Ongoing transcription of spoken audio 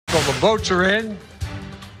The votes are in.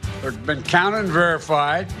 They've been counted and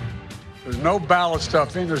verified. There's no ballot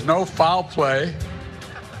stuffing. There's no foul play.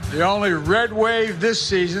 The only red wave this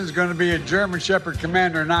season is going to be a German Shepherd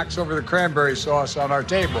Commander knocks over the cranberry sauce on our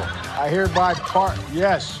table. I hereby pardon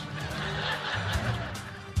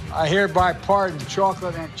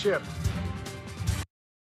chocolate and chip.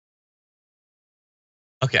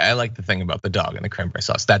 Okay, I like the thing about the dog and the cranberry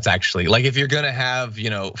sauce. That's actually, like, if you're gonna have,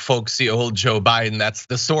 folksy old Joe Biden, that's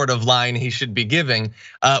the sort of line he should be giving.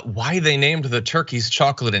 Why they named the turkeys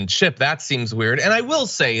chocolate and chip, that seems weird. And I will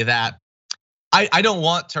say that I don't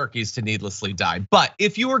want turkeys to needlessly die. But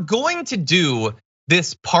if you are going to do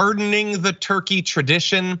this pardoning the turkey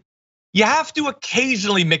tradition, you have to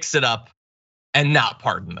occasionally mix it up and not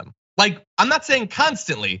pardon them. Like, I'm not saying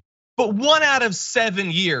constantly, but 1 out of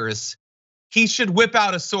 7 years, he should whip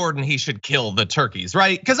out a sword and he should kill the turkeys,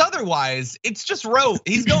 right? Because otherwise, it's just rote.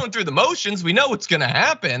 He's going through the motions. We know what's gonna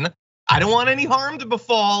happen. I don't want any harm to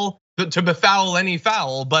befoul any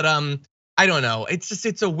fowl, but I don't know.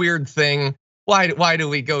 It's a weird thing. Why do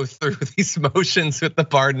we go through these motions with the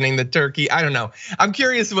pardoning the turkey? I don't know. I'm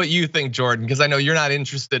curious what you think, Jordan, because I know you're not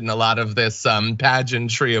interested in a lot of this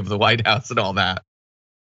pageantry of the White House and all that.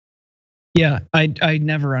 Yeah, I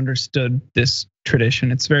never understood this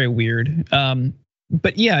tradition. It's very weird.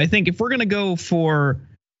 But yeah, I think if we're gonna go for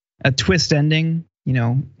a twist ending,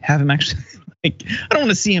 have him actually I don't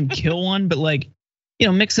want to see him kill one, but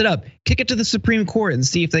mix it up, kick it to the Supreme Court and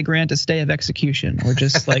see if they grant a stay of execution, or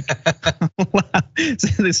just so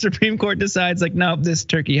the Supreme Court decides no, this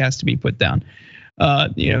turkey has to be put down.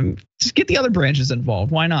 Just get the other branches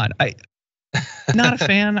involved. Why not? Not a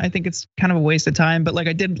fan. I think it's kind of a waste of time. But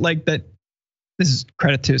I did like that. This is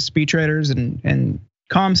credit to speechwriters and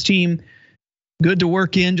comms team. Good to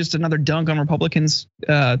work in. Just another dunk on Republicans.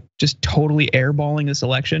 Just totally airballing this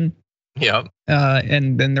election. Yep.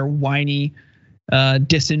 And then their whiny,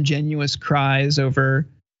 disingenuous cries over,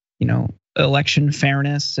 election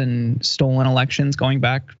fairness and stolen elections going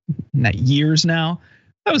back years now.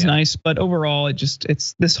 That was nice, but overall,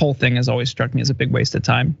 it's this whole thing has always struck me as a big waste of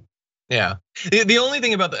time. Yeah, the only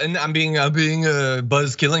thing about and I'm being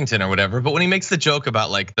Buzz Killington or whatever, but when he makes the joke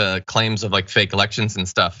about the claims of fake elections and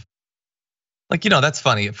stuff, that's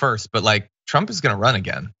funny at first, but Trump is gonna run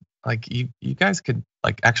again. You guys could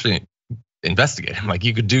actually investigate him.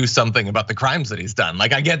 You could do something about the crimes that he's done.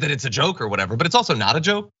 I get that it's a joke or whatever, but it's also not a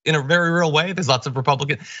joke in a very real way. There's lots of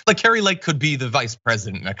Republicans. Carrie Lake could be the vice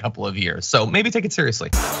president in a couple of years, so maybe take it seriously.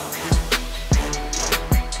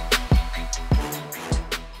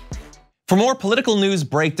 For more political news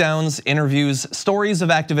breakdowns, interviews, stories of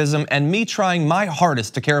activism, and me trying my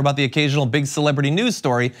hardest to care about the occasional big celebrity news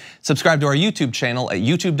story, subscribe to our YouTube channel at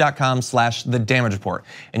youtube.com/thedamagereport.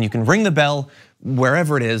 And you can ring the bell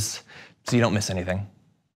wherever it is so you don't miss anything.